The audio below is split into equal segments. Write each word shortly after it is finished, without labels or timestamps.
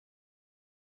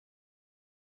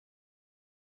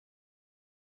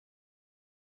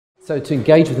So to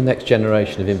engage with the next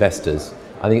generation of investors,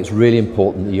 I think it's really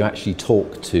important that you actually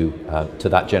talk to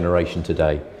that generation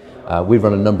today. We've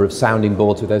run a number of sounding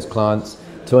boards with those clients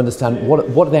to understand what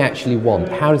do they actually want,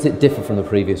 how does it differ from the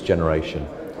previous generation.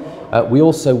 We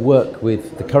also work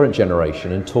with the current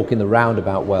generation and talk in the round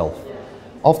about wealth.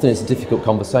 Often it's a difficult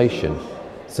conversation,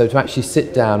 so to actually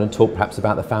sit down and talk perhaps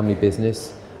about the family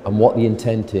business and what the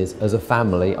intent is as a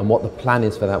family and what the plan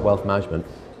is for that wealth management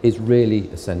is really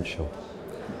essential.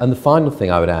 And the final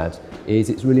thing I would add is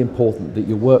it's really important that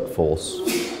your workforce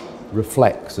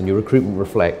reflects and your recruitment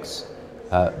reflects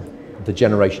the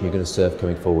generation you're going to serve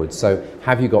coming forward. So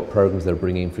have you got programs that are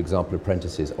bringing in, for example,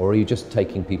 apprentices, or are you just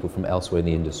taking people from elsewhere in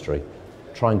the industry?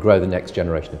 Try and grow the next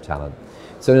generation of talent.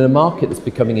 So in a market that's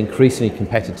becoming increasingly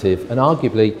competitive and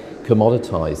arguably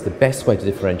commoditized, the best way to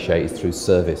differentiate is through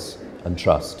service and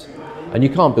trust. And you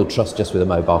can't build trust just with a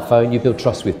mobile phone, you build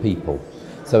trust with people.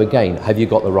 So again, have you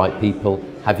got the right people?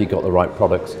 Have you got the right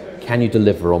products? Can you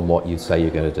deliver on what you say you're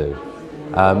going to do?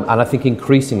 And I think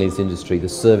increasingly in this industry, the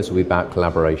service will be about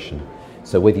collaboration.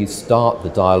 So whether you start the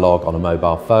dialogue on a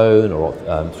mobile phone or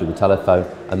through the telephone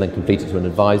and then complete it to an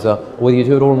advisor, or whether you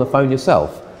do it all on the phone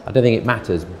yourself, I don't think it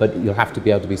matters, but you'll have to be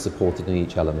able to be supported in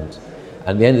each element. And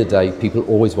at the end of the day, people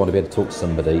always want to be able to talk to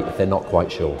somebody if they're not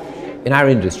quite sure. In our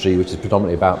industry, which is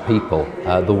predominantly about people,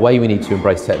 the way we need to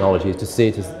embrace technology is to see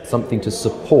it as something to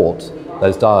support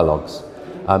those dialogues.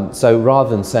 So rather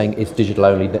than saying it's digital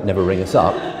only, never ring us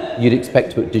up, you'd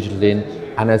expect to put digital in,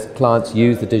 and as clients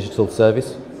use the digital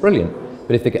service, brilliant.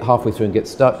 But if they get halfway through and get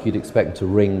stuck, you'd expect them to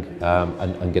ring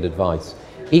and get advice.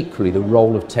 Equally, the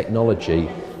role of technology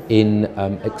in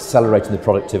accelerating the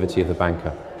productivity of the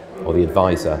banker or the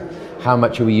advisor. How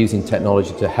much are we using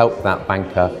technology to help that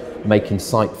banker make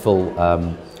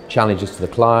insightful challenges to the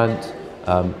client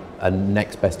and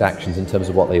next best actions in terms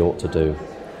of what they ought to do?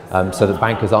 So that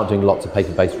bankers aren't doing lots of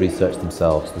paper-based research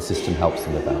themselves, the system helps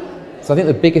them with that. So I think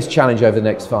the biggest challenge over the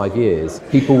next 5 years,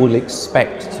 people will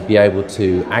expect to be able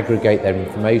to aggregate their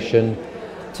information,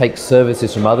 take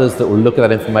services from others that will look at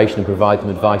that information and provide them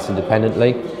advice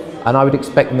independently, and I would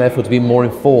expect them therefore to be more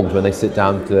informed when they sit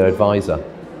down with their advisor.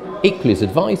 Equally, as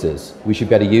advisors, we should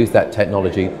be able to use that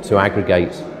technology to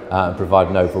aggregate and provide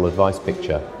an overall advice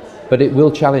picture. But it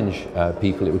will challenge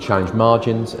people, it will challenge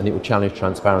margins, and it will challenge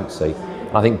transparency.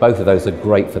 I think both of those are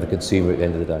great for the consumer at the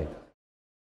end of the day.